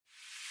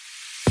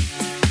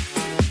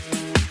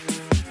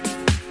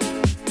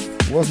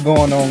What's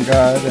going on,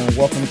 guys, and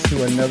welcome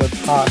to another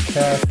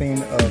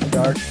podcasting of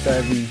Dark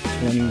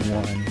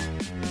 721.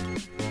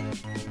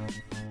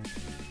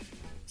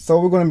 So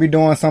we're going to be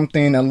doing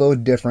something a little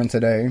different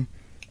today,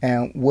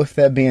 and with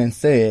that being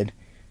said,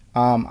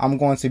 I'm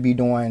going to be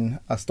doing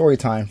a story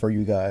time for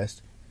you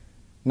guys.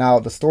 Now,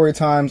 the story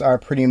times are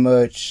pretty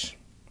much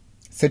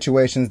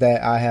situations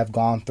that I have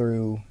gone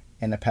through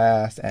in the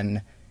past,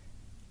 and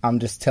I'm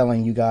just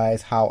telling you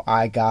guys how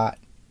I got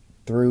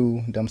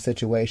through them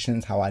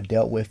situations, how I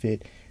dealt with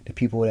it, the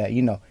people that,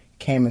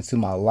 came into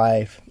my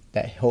life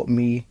that helped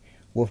me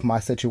with my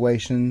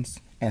situations,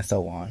 and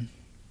so on.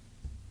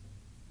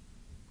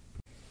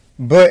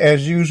 But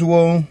as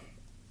usual,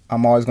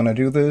 I'm always going to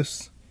do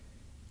this,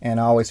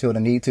 and I always feel the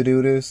need to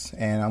do this,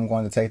 and I'm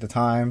going to take the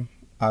time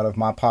out of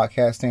my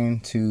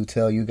podcasting to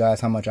tell you guys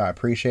how much I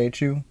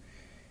appreciate you.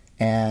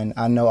 And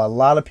I know a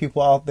lot of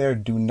people out there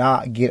do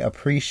not get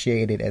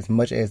appreciated as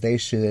much as they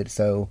should,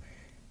 so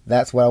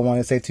that's what I want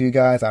to say to you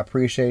guys. I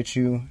appreciate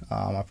you.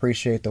 I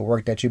appreciate the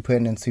work that you put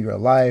into your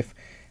life.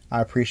 I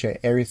appreciate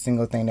every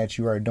single thing that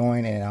you are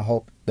doing, and I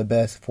hope the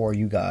best for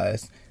you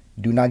guys.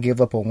 Do not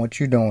give up on what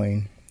you're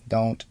doing.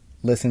 Don't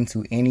listen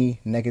to any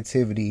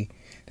negativity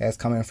that's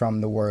coming from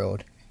the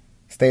world.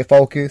 Stay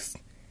focused.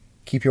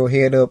 Keep your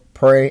head up,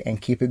 pray,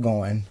 and keep it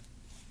going.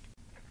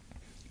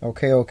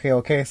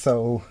 Okay.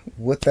 So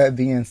with that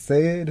being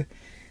said,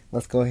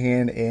 let's go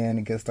ahead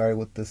and get started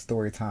with the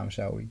story time,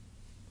 shall we?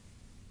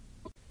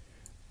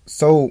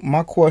 So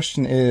my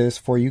question is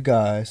for you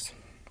guys.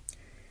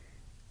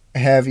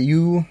 Have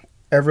you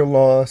ever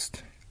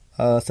lost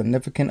a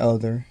significant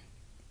other,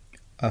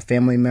 a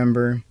family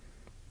member,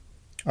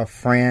 a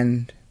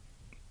friend,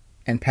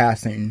 in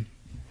passing?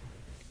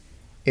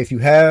 If you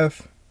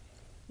have,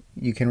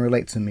 you can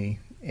relate to me.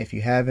 If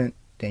you haven't,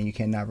 then you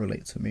cannot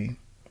relate to me.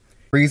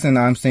 The reason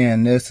I'm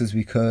saying this is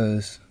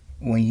because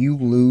when you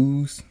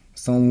lose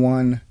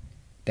someone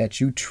that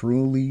you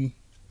truly,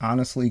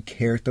 honestly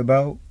cared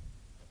about,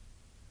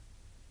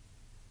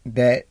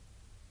 that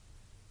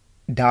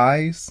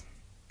dies,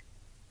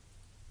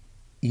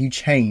 you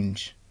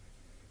change.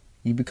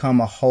 You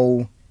become a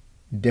whole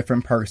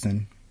different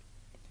person.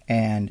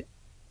 And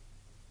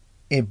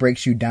it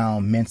breaks you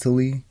down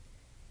mentally.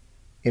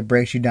 It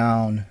breaks you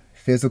down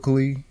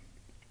physically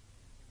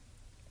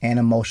and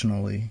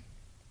emotionally.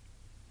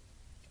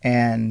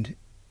 And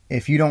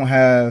if you don't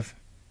have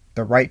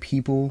the right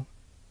people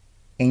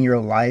in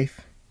your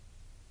life,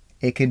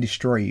 it could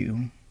destroy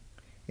you.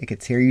 It could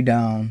tear you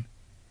down.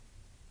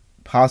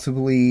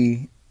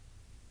 Possibly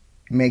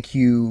make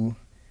you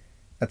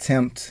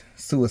attempt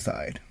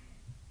suicide.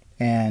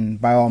 And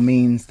by all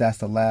means, that's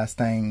the last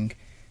thing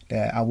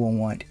that I would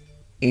want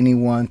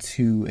anyone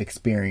to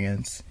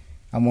experience.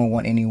 I wouldn't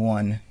want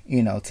anyone,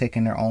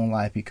 taking their own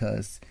life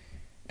because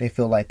they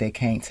feel like they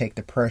can't take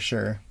the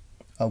pressure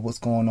of what's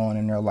going on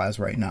in their lives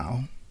right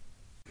now.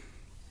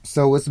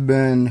 So it's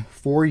been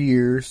 4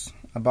 years,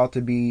 about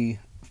to be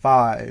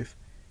 5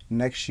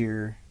 next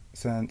year,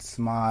 since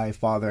my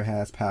father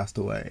has passed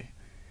away.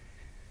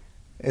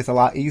 It's a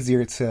lot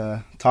easier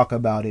to talk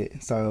about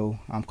it, so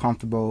I'm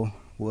comfortable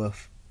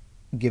with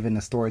giving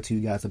a story to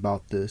you guys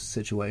about this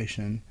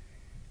situation.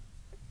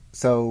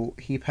 So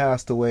he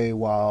passed away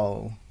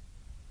while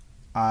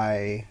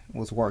I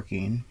was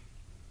working.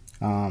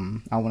 I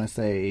want to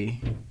say,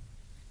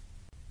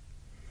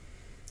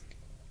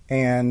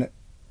 and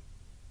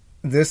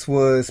this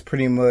was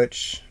pretty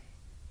much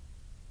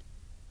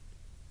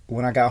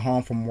when I got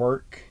home from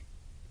work.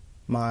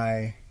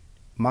 My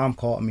mom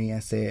called me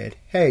and said,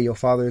 "Hey, your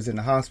father is in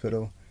the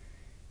hospital."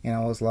 And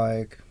I was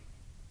like,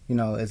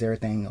 is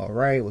everything all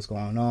right? What's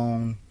going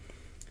on?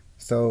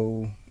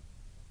 So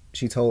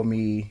she told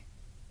me,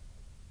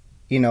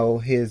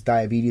 his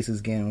diabetes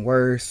is getting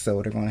worse,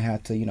 so they're going to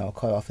have to,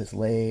 cut off his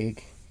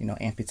leg,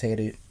 amputate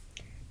it.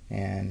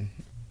 And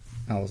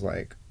I was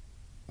like,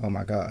 oh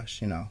my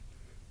gosh,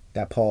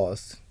 that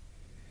paused.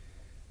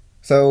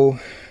 So,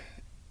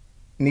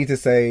 need to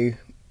say,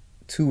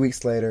 2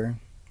 weeks later,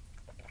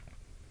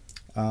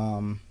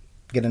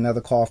 get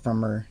another call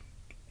from her,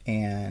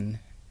 and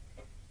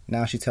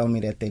now she's telling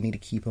me that they need to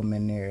keep him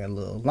in there a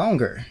little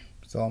longer.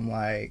 So I'm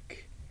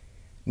like,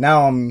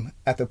 now I'm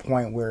at the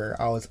point where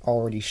I was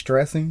already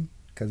stressing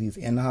because he's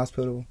in the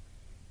hospital,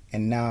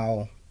 and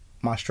now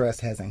my stress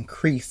has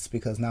increased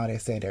because now they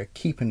say they're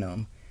keeping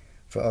him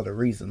for other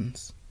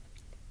reasons.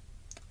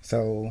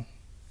 So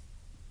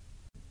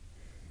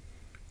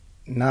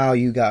now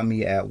you got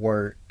me at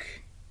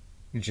work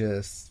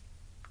just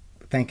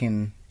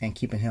thinking and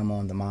keeping him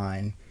on the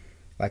mind.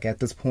 Like, at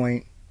this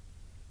point,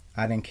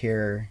 I didn't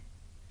care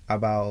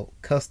about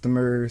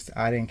customers.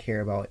 I didn't care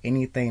about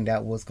anything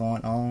that was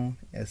going on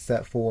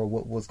except for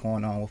what was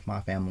going on with my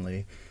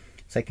family.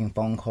 Taking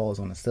phone calls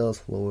on the sales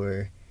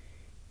floor,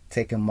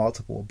 taking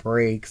multiple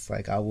breaks,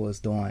 like I was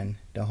doing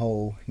the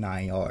whole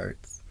 9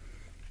 yards.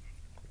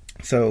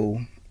 So,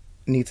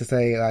 need to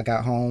say, I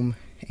got home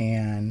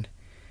and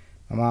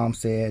my mom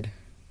said,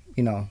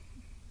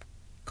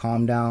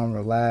 calm down,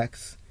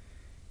 relax.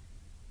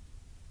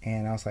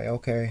 And I was like,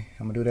 okay,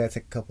 I'm going to do that.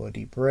 Take a couple of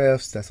deep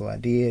breaths. That's what I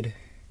did.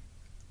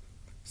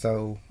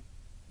 So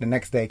the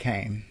next day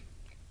came.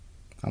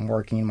 I'm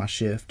working my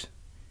shift.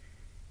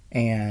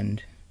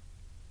 And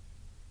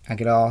I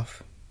get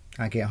off.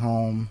 I get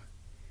home.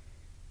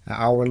 An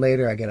hour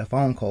later, I get a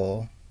phone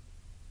call.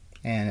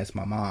 And it's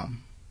my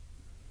mom.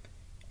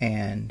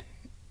 And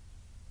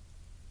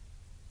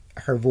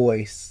her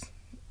voice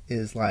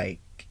is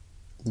like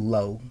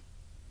low.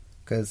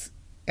 Because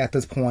at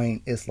this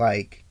point, it's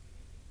like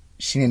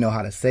she didn't know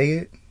how to say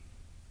it.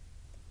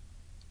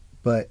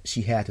 But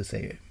she had to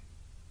say it.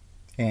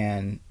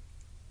 And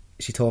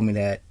she told me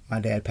that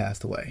my dad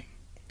passed away.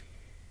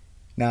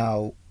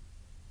 Now,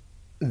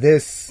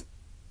 this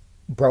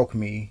broke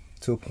me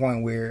to a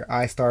point where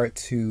I started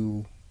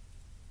to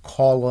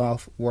call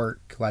off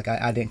work. Like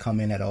I didn't come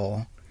in at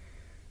all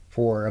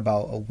for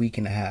about a week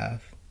and a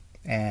half.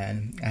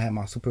 And I had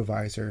my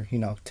supervisor,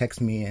 text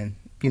me and,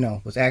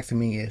 was asking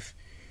me if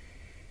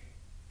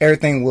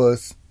everything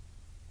was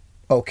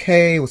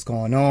okay, what's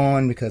going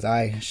on, because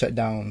I shut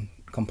down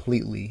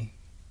completely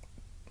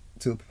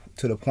to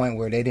the point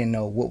where they didn't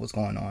know what was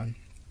going on.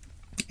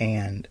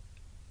 And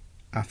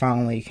I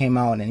finally came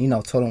out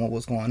and, told them what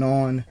was going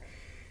on.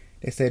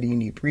 They said you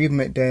need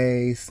bereavement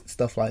days,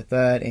 stuff like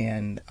that.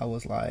 And I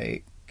was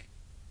like,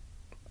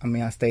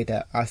 I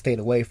stayed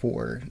away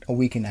for a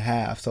week and a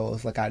half. So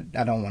it's like, I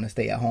don't want to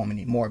stay at home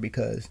anymore,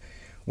 because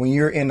when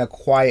you're in a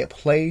quiet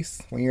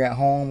place, when you're at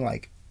home,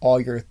 like all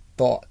your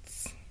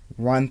thoughts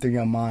run through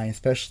your mind,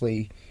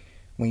 especially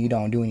when you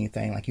don't do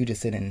anything. Like you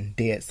just sit in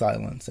dead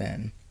silence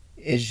and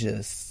it's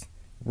just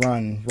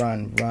run.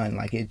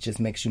 Like it just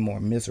makes you more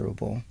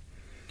miserable.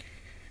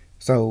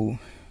 So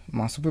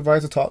my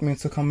supervisor taught me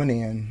to coming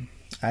in.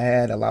 I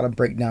had a lot of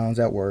breakdowns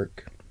at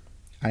work.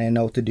 I didn't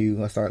know what to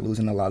do. I started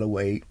losing a lot of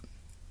weight.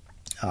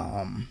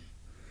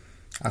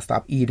 I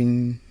stopped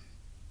eating.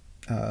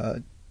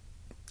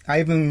 I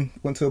even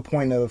went to a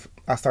point of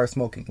I started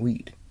smoking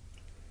weed.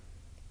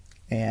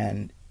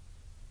 And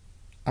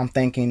I'm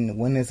thinking,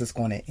 when is this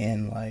going to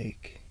end?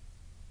 Like,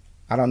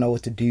 I don't know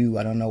what to do.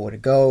 I don't know where to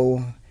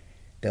go.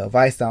 The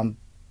advice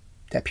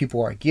that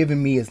people are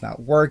giving me is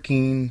not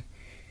working.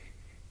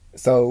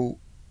 So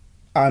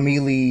I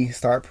immediately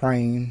started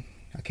praying.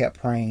 I kept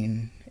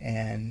praying,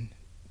 and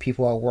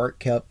people at work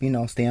kept,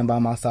 staying by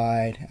my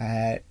side. I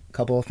had a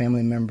couple of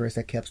family members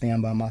that kept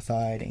staying by my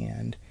side,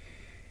 and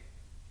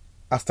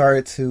I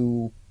started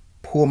to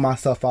pull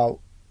myself out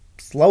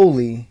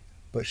slowly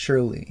but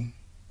surely.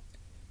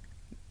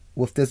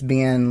 With this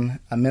being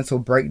a mental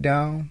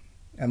breakdown,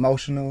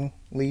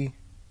 emotionally,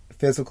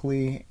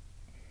 physically,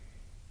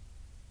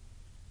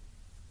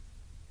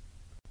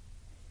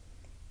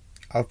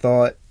 I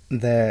thought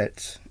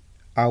that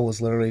I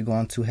was literally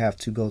going to have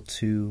to go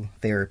to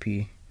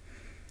therapy.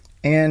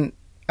 And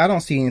I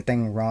don't see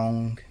anything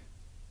wrong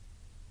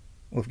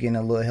with getting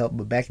a little help,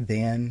 but back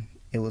then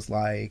it was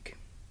like,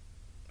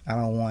 I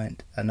don't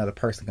want another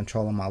person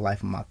controlling my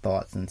life and my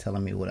thoughts and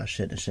telling me what I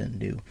should and shouldn't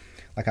do.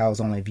 Like I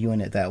was only viewing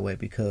it that way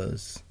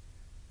because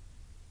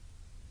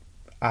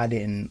I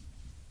didn't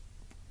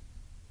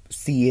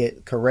see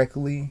it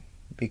correctly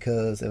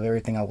because of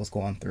everything I was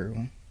going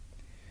through.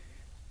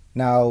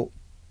 Now,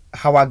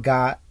 how I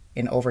got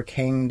and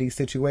overcame these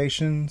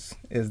situations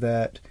is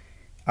that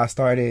I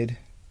started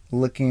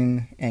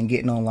looking and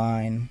getting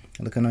online,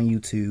 looking on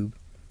YouTube,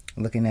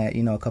 looking at,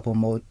 a couple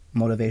of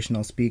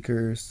motivational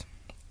speakers.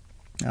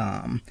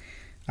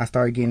 I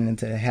started getting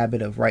into the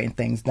habit of writing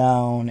things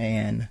down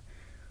and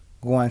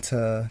going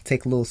to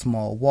take little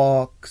small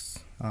walks,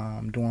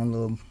 doing a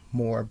little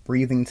more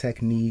breathing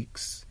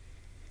techniques.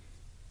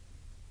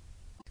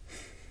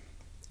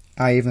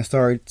 I even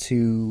started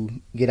to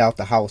get out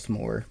the house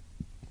more,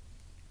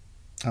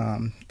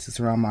 to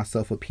surround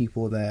myself with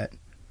people that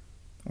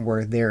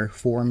were there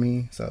for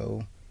me.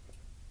 So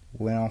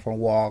went on for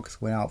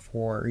walks, went out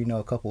for,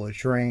 a couple of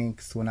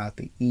drinks, went out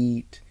to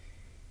eat,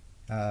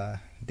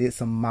 did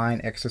some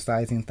mind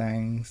exercising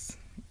things.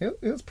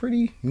 It was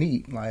pretty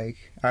neat. Like,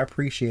 I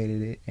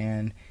appreciated it,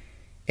 and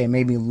it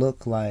made me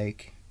look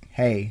like,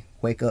 hey,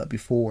 wake up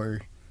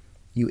before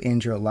you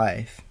end your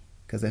life,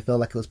 because it felt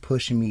like it was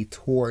pushing me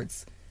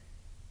towards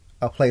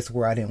a place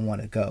where I didn't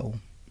want to go.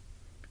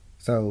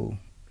 So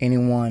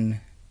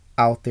anyone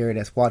out there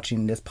that's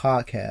watching this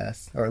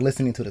podcast, or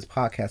listening to this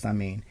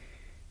podcast,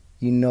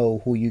 you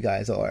know who you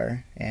guys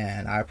are,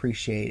 and I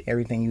appreciate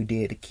everything you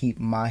did to keep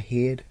my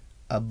head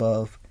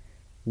above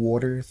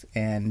waters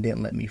and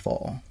didn't let me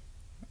fall.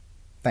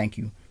 Thank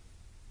you.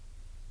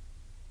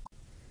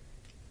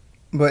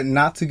 But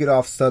not to get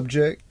off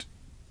subject,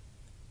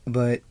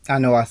 but I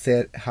know I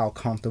said how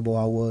comfortable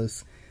I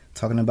was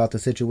talking about the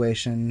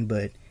situation,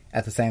 but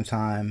at the same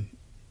time,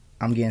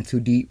 I'm getting too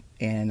deep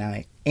and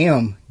I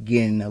am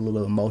getting a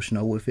little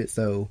emotional with it.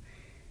 So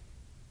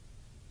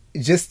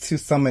just to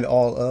sum it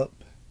all up,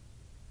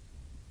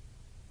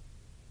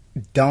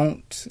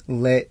 don't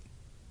let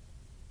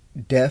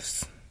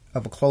deaths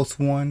of a close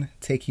one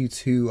take you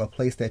to a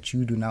place that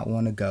you do not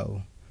want to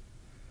go.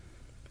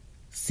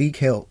 Seek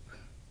help.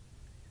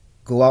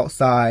 Go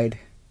outside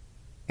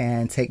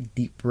and take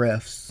deep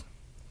breaths.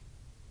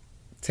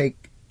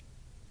 Take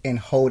and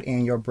hold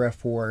in your breath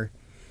for,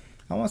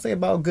 I want to say,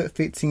 about a good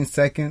 15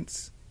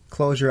 seconds.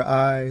 Close your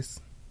eyes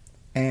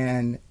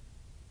and,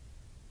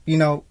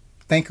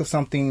 think of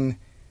something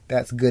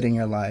that's good in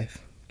your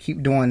life.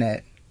 Keep doing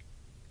that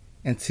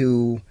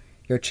until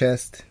your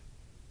chest,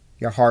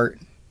 your heart,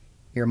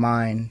 your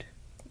mind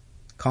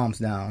calms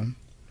down.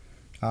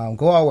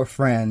 Go out with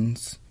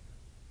friends.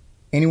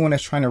 Anyone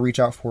that's trying to reach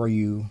out for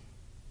you,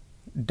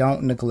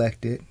 don't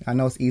neglect it. I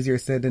know it's easier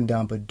said than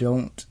done, but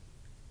don't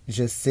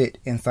just sit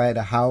inside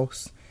the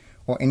house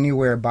or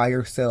anywhere by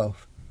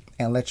yourself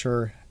and let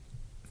your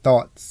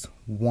thoughts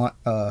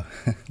I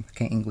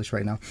can't English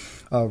right now,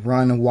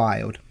 run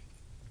wild.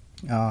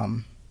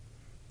 I'm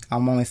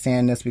only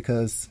saying this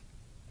because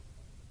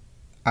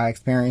I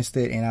experienced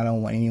it, and I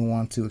don't want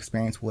anyone to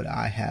experience what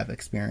I have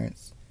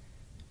experienced.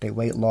 They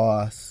weight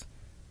loss,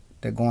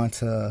 they're going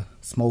to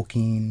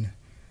smoking,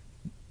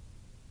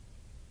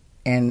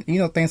 and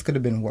things could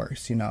have been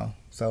worse,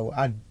 so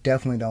I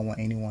definitely don't want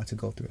anyone to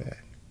go through that.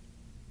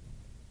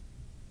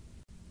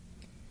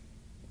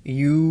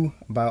 You,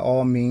 by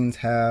all means,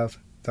 have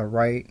the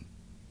right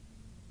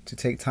to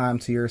take time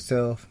to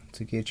yourself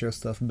to get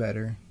yourself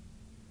better.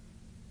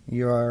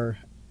 You are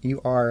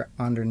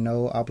under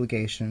no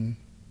obligation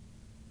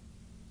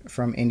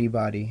from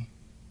anybody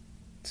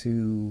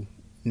to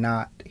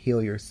not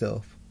heal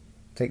yourself.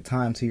 Take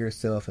time to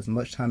yourself, as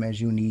much time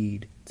as you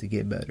need to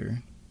get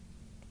better.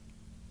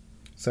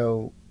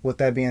 So, with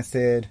that being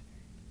said,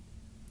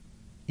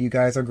 you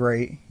guys are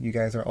great. You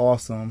guys are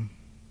awesome.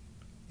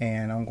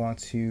 And I'm going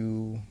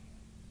to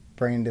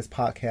bring this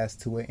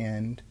podcast to an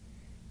end.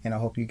 And I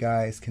hope you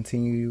guys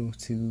continue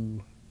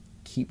to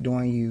keep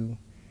doing you.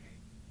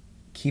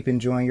 Keep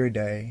enjoying your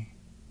day.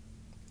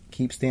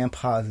 Keep staying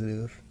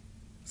positive.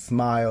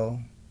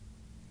 Smile.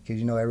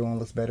 Because everyone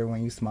looks better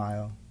when you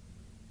smile.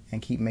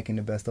 And keep making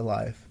the best of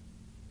life.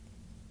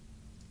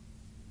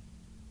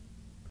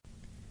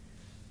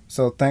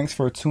 So thanks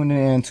for tuning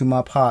in to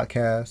my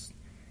podcast.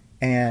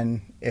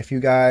 And if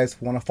you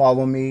guys want to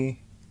follow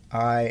me,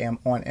 I am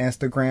on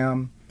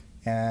Instagram.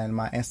 And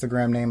my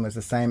Instagram name is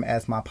the same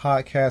as my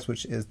podcast,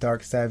 which is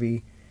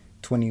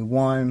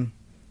DarkSavvy21.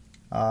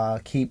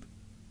 Keep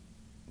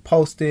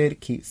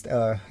posted.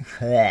 Here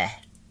I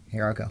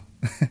go.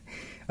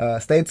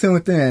 Stay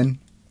tuned in.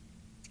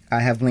 I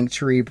have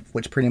Linktree,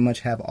 which pretty much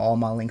have all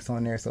my links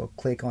on there. So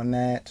click on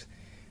that.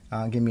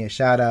 Give me a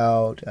shout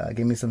out.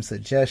 Give me some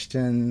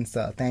suggestions.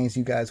 Things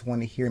you guys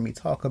want to hear me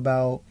talk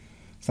about.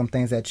 Some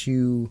things that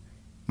you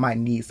might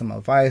need some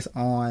advice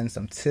on.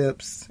 Some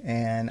tips.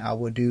 And I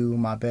will do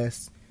my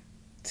best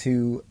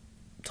to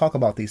talk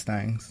about these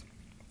things.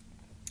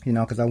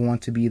 Because I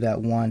want to be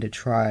that one to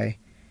try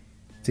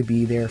to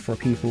be there for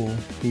people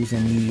who's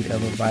in need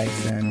of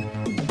advice and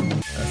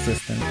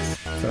assistance.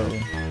 So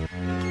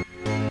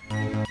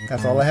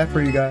that's all I have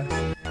for you guys.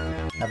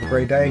 Have a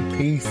great day.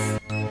 Peace.